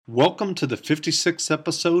Welcome to the 56th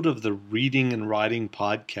episode of the Reading and Writing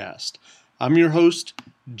Podcast. I'm your host,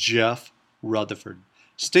 Jeff Rutherford.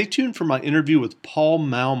 Stay tuned for my interview with Paul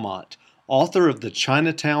Malmont, author of the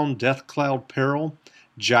Chinatown Death Cloud Peril,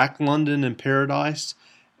 Jack London in Paradise,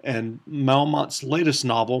 and Malmont's latest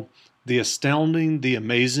novel, The Astounding, the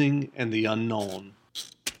Amazing, and the Unknown.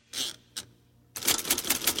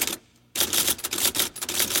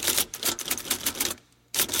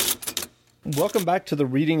 Welcome back to the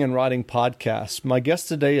Reading and Writing Podcast. My guest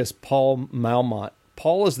today is Paul Malmont.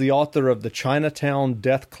 Paul is the author of the Chinatown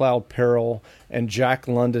Death Cloud Peril and Jack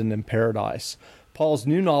London in Paradise. Paul's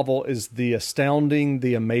new novel is The Astounding,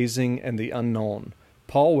 the Amazing, and the Unknown.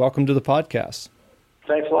 Paul, welcome to the podcast.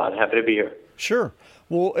 Thanks a lot. Happy to be here. Sure.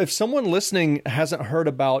 Well, if someone listening hasn't heard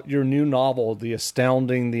about your new novel, The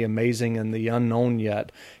Astounding, the Amazing, and the Unknown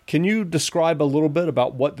yet, can you describe a little bit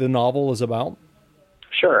about what the novel is about?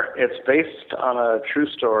 Sure. It's based on a true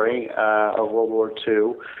story of World War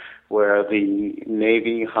II, where the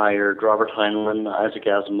Navy hired Robert Heinlein, Isaac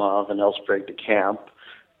Asimov, and L. Sprague de Camp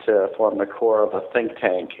to form the core of a think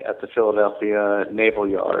tank at the Philadelphia Naval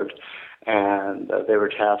Yard. And they were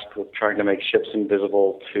tasked with trying to make ships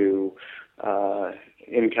invisible to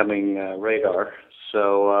incoming radar.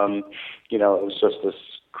 So, it was just this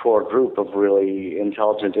core group of really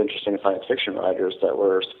intelligent, interesting science fiction writers that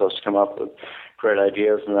were supposed to come up with great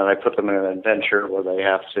ideas, and then I put them in an adventure where they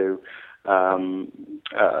have to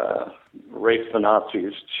race the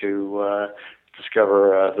Nazis to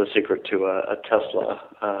discover the secret to a Tesla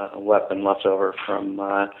weapon left over from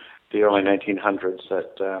the early 1900s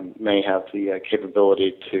that may have the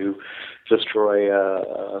capability to destroy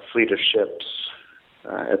a fleet of ships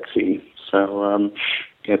at sea. So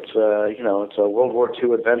it's a World War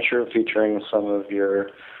II adventure featuring some of your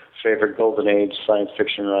favorite Golden Age science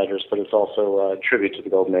fiction writers, but it's also a tribute to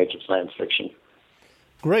the Golden Age of science fiction.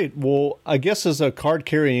 Great. Well, I guess as a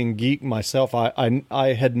card-carrying geek myself,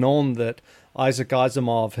 I had known that Isaac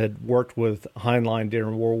Asimov had worked with Heinlein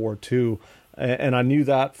during World War II, and I knew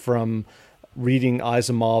that from reading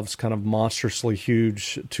Asimov's kind of monstrously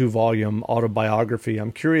huge 2-volume autobiography.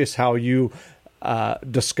 I'm curious how you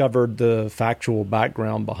discovered the factual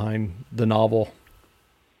background behind the novel.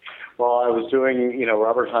 Well, I was doing,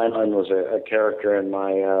 Robert Heinlein was a character in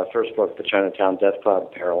my first book, The Chinatown Death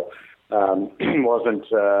Cloud Peril. Wasn't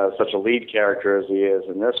such a lead character as he is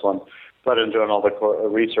in this one, but in doing all the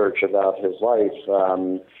research about his life,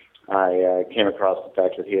 I came across the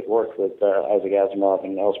fact that he had worked with Isaac Asimov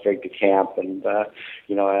and L. Sprague de Camp, and I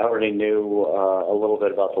already knew a little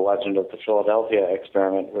bit about the legend of the Philadelphia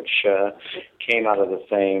experiment, which came out of the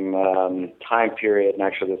same time period and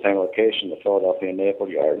actually the same location, the Philadelphia Naval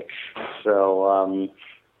Yard. So,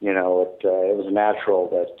 it was natural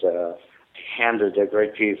that handed a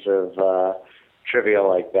great piece of trivia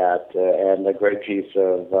like that and a great piece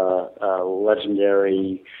of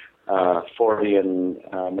legendary Fortean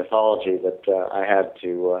mythology that I had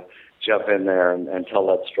to jump in there and tell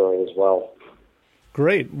that story as well.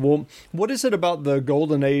 Great. Well, what is it about the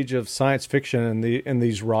golden age of science fiction and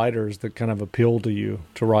these writers that kind of appeal to you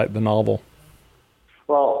to write the novel?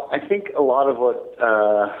 Well, I think a lot of what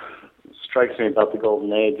strikes me about the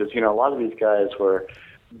golden age is, a lot of these guys were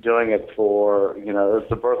doing it for, it's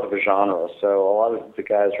the birth of a genre. So a lot of the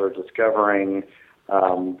guys were discovering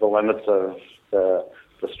the limits of the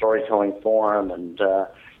storytelling form, and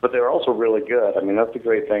but they were also really good. I mean, that's the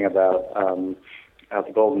great thing about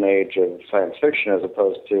the golden age of science fiction, as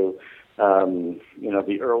opposed to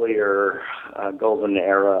the earlier golden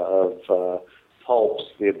era of pulps,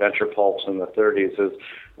 the adventure pulps in the 30s. Is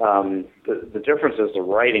the difference is the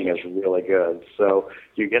writing is really good. So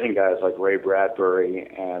you're getting guys like Ray Bradbury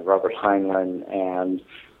and Robert Heinlein and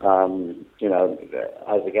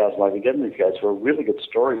Isaac Asimov. You're getting these guys who are really good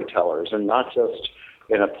storytellers, and not just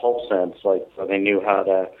in a pulp sense, like they knew how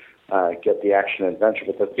to get the action adventure,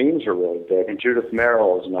 but the themes are really big. And Judith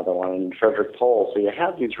Merril is another one, and Frederick Pohl. So you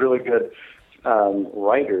have these really good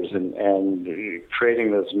writers and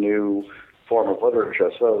creating this new form of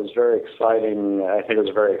literature. So it was very exciting. I think it was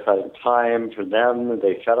a very exciting time for them.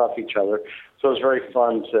 They fed off each other. So it was very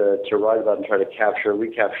fun to write about and try to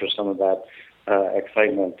recapture some of that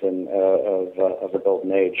excitement of the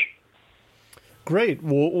golden age. Great.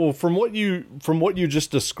 Well, from what you just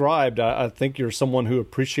described, I think you're someone who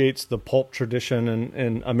appreciates the pulp tradition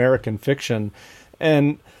in American fiction.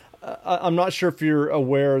 And I'm not sure if you're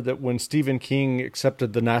aware that when Stephen King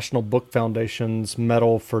accepted the National Book Foundation's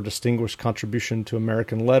Medal for Distinguished Contribution to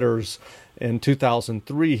American Letters in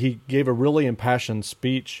 2003, he gave a really impassioned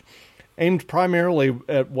speech aimed primarily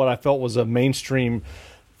at what I felt was a mainstream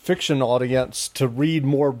fiction audience to read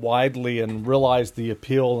more widely and realize the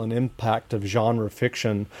appeal and impact of genre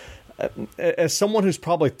fiction. As someone who's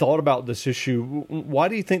probably thought about this issue, why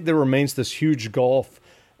do you think there remains this huge gulf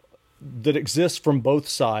that exists from both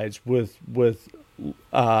sides with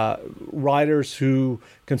writers who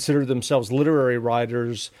consider themselves literary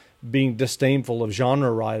writers being disdainful of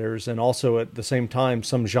genre writers, and also at the same time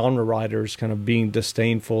some genre writers kind of being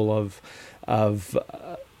disdainful of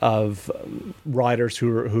writers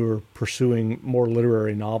who are pursuing more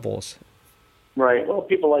literary novels? Right. Well,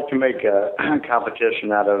 people like to make a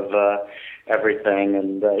competition out of everything,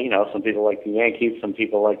 and some people like the Yankees, some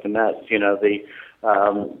people like the Mets.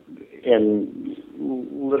 In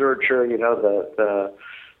literature,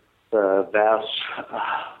 the vast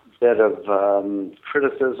bit of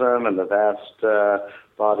criticism and the vast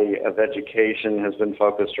body of education has been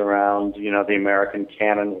focused around the American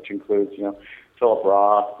canon, which includes Philip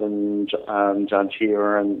Roth and John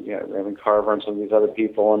Cheever and Raymond Carver and some of these other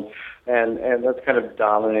people, and that's kind of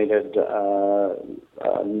dominated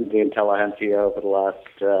the intelligentsia over the last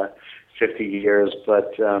 50 years.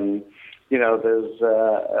 But there's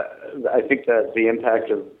I think that the impact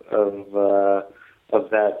of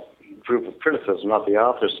that group of criticism, not the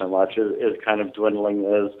author so much, is kind of dwindling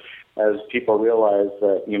as people realize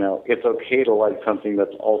that it's okay to like something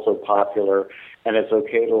that's also popular, and it's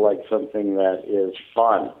okay to like something that is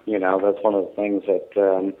fun. That's one of the things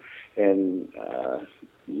that in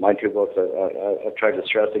my two books I've tried to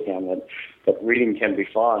stress again, that reading can be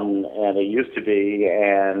fun, and it used to be,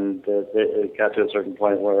 and it got to a certain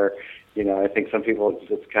point where I think some people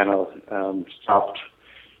just kind of stopped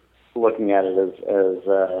looking at it as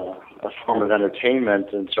a form of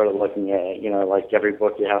entertainment and started looking at like every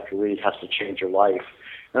book you have to read has to change your life,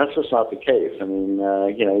 and that's just not the case. I mean,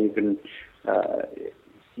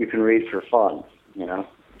 you can read for fun,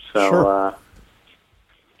 So,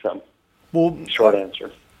 sure. Well, short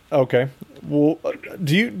answer. Okay. Well,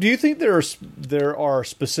 do you think there are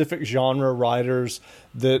specific genre writers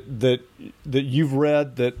that you've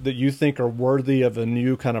read that you think are worthy of a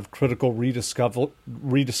new kind of critical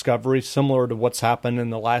rediscovery, similar to what's happened in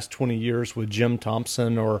the last 20 years with Jim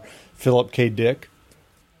Thompson or Philip K. Dick?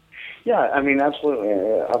 Yeah, I mean, absolutely.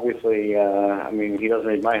 Obviously, he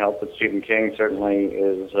doesn't need my help, but Stephen King certainly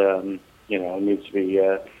is, needs to be,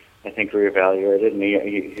 I think, reevaluated, and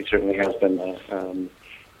he certainly has been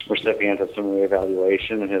recipient of some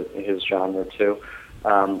reevaluation in his genre too.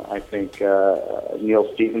 I think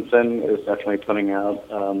Neil Stephenson is definitely putting out,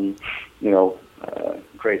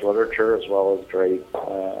 great literature as well as great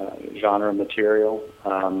genre material.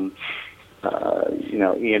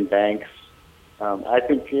 Ian Banks. I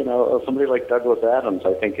think somebody like Douglas Adams.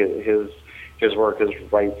 I think his work is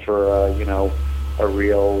ripe for a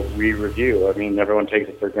real re-review. I mean, everyone takes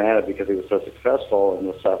it for granted because he was so successful and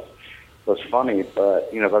the stuff was funny,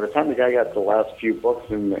 but by the time the guy got the last few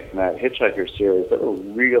books in that Hitchhiker series, they were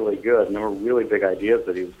really good, and there were really big ideas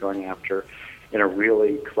that he was going after in a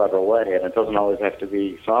really clever way. And it doesn't always have to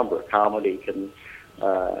be somber. Comedy can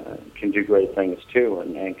do great things too,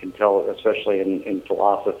 and can tell, especially in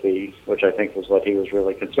philosophy, which I think was what he was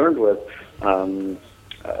really concerned with,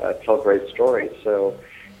 tell great stories. So,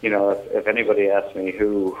 if anybody asked me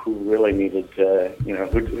who really needed to,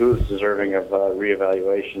 who's deserving of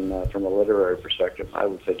reevaluation from a literary perspective, I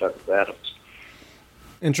would say Douglas Adams.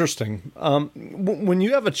 Interesting. When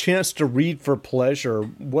you have a chance to read for pleasure,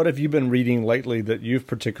 what have you been reading lately that you've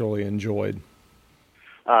particularly enjoyed?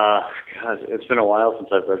 God, it's been a while since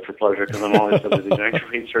I've read for pleasure because I'm always so busy doing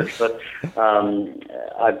research. But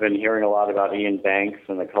I've been hearing a lot about Ian Banks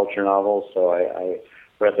and the culture novels, so I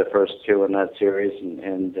read the first two in that series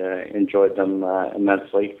and enjoyed them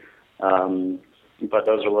immensely. But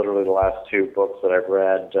those are literally the last two books that I've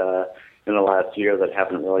read in the last year that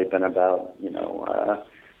haven't really been about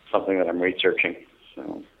something that I'm researching.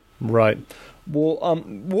 So. Right. Well,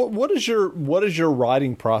 what is your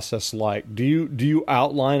writing process like? Do you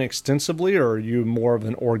outline extensively, or are you more of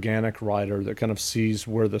an organic writer that kind of sees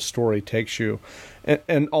where the story takes you?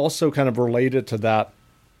 And also, kind of related to that,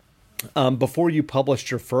 before you published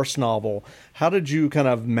your first novel, how did you kind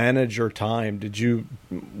of manage your time? Did you,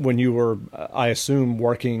 when you were, I assume,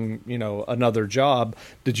 working, another job,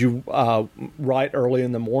 did you write early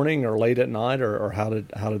in the morning or late at night, or how did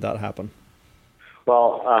that happen?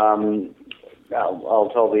 Well, I'll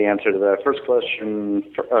tell the answer to the first question.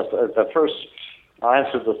 I'll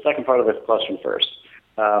answer the second part of the question first.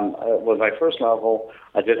 With my first novel,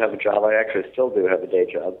 I did have a job. I actually still do have a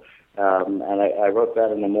day job. And I wrote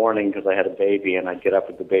that in the morning because I had a baby, and I'd get up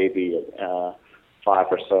with the baby at 5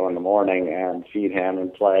 or so in the morning and feed him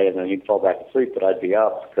and play, and then he'd fall back to sleep, but I'd be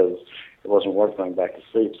up because it wasn't worth going back to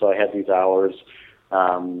sleep. So I had these hours,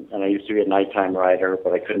 and I used to be a nighttime writer,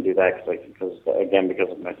 but I couldn't do that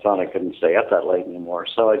because of my son, I couldn't stay up that late anymore.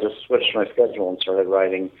 So I just switched my schedule and started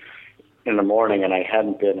writing in the morning, and I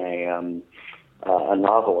hadn't been a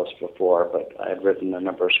novelist before, but I had written a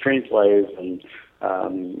number of screenplays, and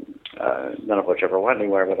none of which ever went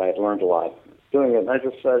anywhere, but I had learned a lot doing it. And I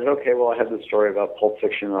just said, okay, well, I have this story about Pulp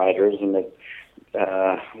Fiction writers, and it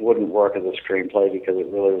wouldn't work as a screenplay because it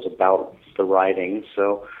really was about the writing.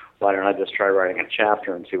 So why don't I just try writing a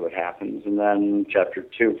chapter and see what happens? And then chapter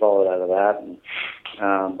 2 followed out of that.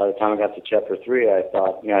 And by the time I got to chapter 3, I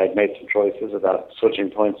thought, I'd made some choices about switching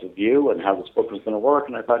points of view and how this book was going to work.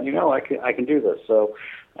 And I thought, I can do this. So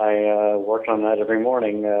I worked on that every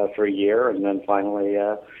morning for a year, and then finally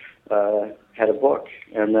had a book.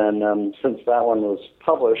 And then since that one was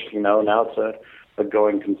published, now it's a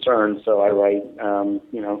going concern. So I write,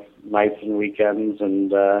 nights and weekends,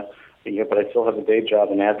 and but I still have a day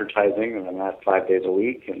job in advertising, and I'm at 5 days a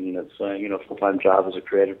week, and it's a full-time job as a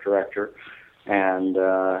creative director. And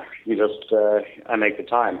I make the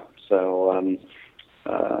time. So and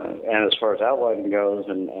as far as outlining goes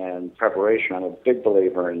and preparation, I'm a big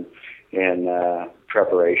believer in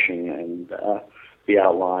preparation and the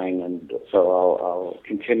outline, and so I'll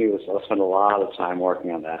continue. I'll spend a lot of time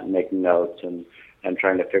working on that and making notes and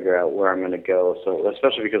trying to figure out where I'm going to go. So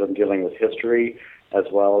especially because I'm dealing with history as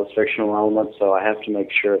well as fictional elements, so I have to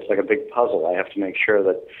make sure it's like a big puzzle. I have to make sure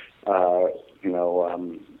that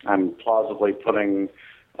I'm plausibly putting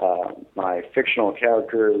my fictional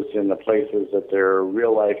characters in the places that their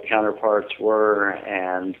real-life counterparts were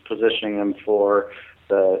and positioning them for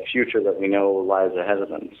the future that we know lies ahead of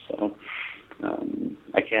them. So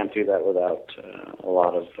I can't do that without a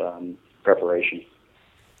lot of preparation.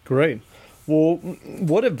 Great. Well,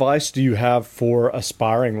 what advice do you have for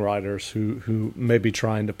aspiring writers who may be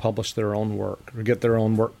trying to publish their own work or get their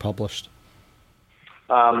own work published?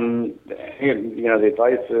 The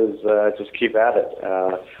advice is just keep at it.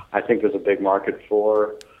 I think there's a big market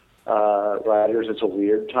for writers. It's a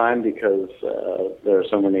weird time because there are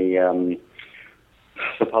so many.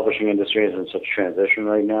 The publishing industry is in such transition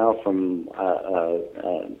right now from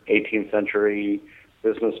an 18th century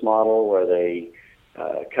business model where they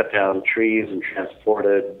cut down trees and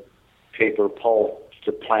transported paper pulp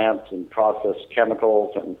to plants and processed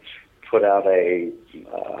chemicals and put out a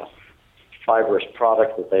fibrous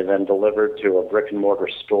product that they then delivered to a brick and mortar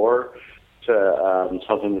store, to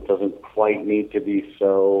something that doesn't quite need to be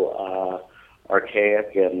so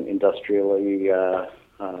archaic and industrially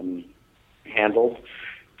handled.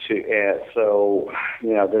 So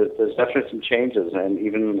there's definitely some changes, and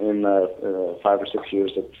even in the 5 or 6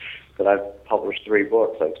 years that I've published 3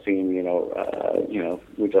 books, I've seen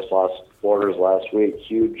we just lost Borders last week.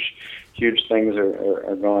 Huge things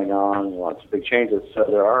are going on, lots of big changes. So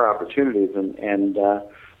there are opportunities, and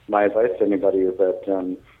my advice to anybody is that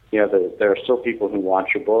there are still people who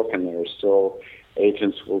want your book, and there are still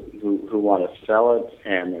agents who want to sell it,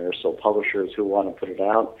 and there are still publishers who want to put it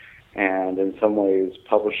out. And in some ways,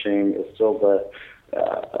 publishing is still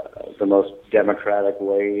the most democratic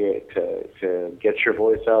way to get your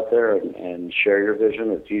voice out there and share your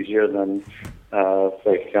vision. It's easier than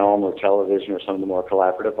say film or television or some of the more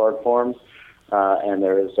collaborative art forms. And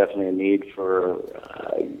there is definitely a need for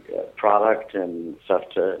product and stuff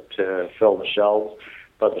to fill the shelves.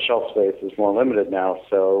 But the shelf space is more limited now,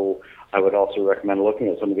 so I would also recommend looking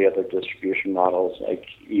at some of the other distribution models, like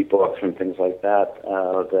ebooks and things like that,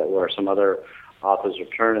 where some other authors are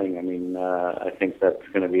turning. I mean, I think that's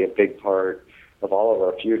going to be a big part of all of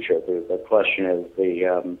our future. The question is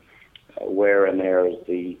where in there is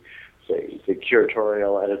the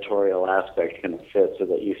curatorial, editorial aspect going to fit, so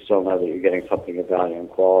that you still know that you're getting something of value and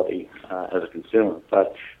quality as a consumer.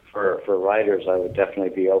 But for writers, I would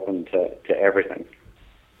definitely be open to everything.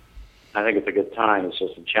 I think it's a good time. It's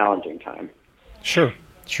just a challenging time. Sure.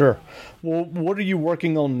 Well, what are you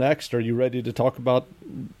working on next? Are you ready to talk about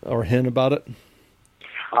or hint about it?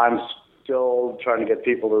 I'm still trying to get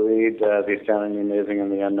people to read The Astounding, the Amazing,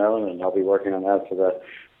 and the Unknown, and I'll be working on that for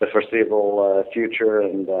the foreseeable future.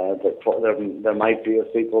 And there might be a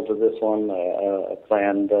sequel to this one, a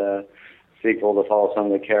planned sequel to follow some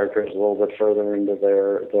of the characters a little bit further into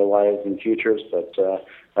their lives and futures, but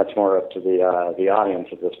that's more up to the audience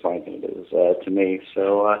at this point than it is to me.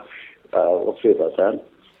 So we'll see about that.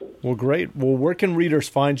 Well, great. Well, where can readers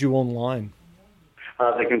find you online?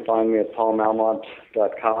 They can find me at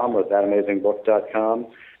paulmalmont.com or thatamazingbook.com.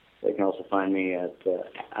 They can also find me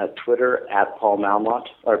at Twitter at Paul Malmont,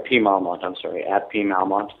 or P Malmont, I'm sorry, at P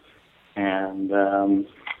Malmont. and on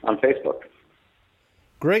Facebook.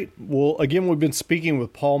 Great. Well, again, we've been speaking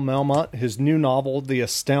with Paul Melmott. His new novel, The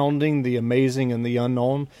Astounding, the Amazing, and the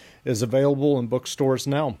Unknown, is available in bookstores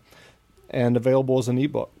now and available as an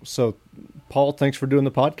ebook. So, Paul, thanks for doing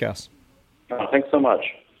the podcast. Thanks so much.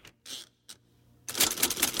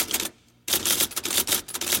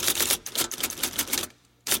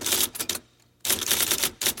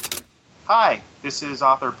 Hi, this is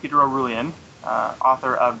author Peter O'Rulian,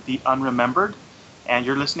 author of The Unremembered, and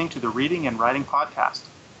you're listening to the Reading and Writing Podcast.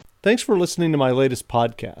 Thanks for listening to my latest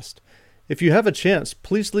podcast. If you have a chance,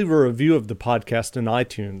 please leave a review of the podcast in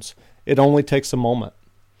iTunes. It only takes a moment.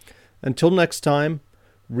 Until next time,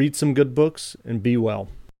 read some good books and be well.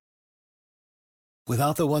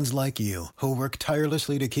 Without the ones like you, who work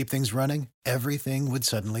tirelessly to keep things running, everything would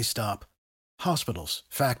suddenly stop. Hospitals,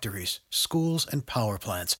 factories, schools, and power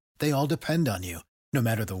plants, they all depend on you. No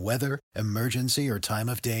matter the weather, emergency, or time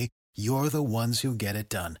of day, you're the ones who get it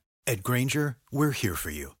done. At Grainger, we're here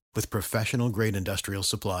for you with professional-grade industrial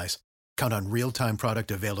supplies. Count on real-time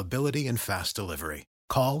product availability and fast delivery.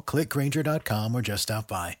 Call, click Grainger.com, or just stop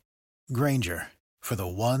by. Grainger, for the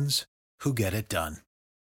ones who get it done.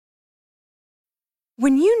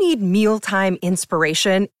 When you need mealtime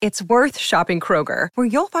inspiration, it's worth shopping Kroger, where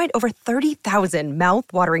you'll find over 30,000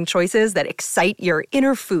 mouth-watering choices that excite your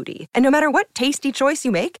inner foodie. And no matter what tasty choice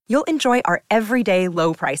you make, you'll enjoy our everyday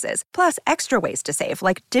low prices, plus extra ways to save,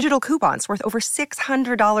 like digital coupons worth over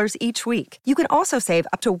 $600 each week. You can also save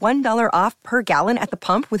up to $1 off per gallon at the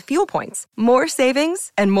pump with fuel points. More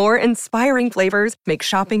savings and more inspiring flavors make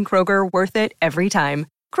shopping Kroger worth it every time.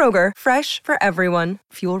 Kroger, fresh for everyone.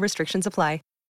 Fuel restrictions apply.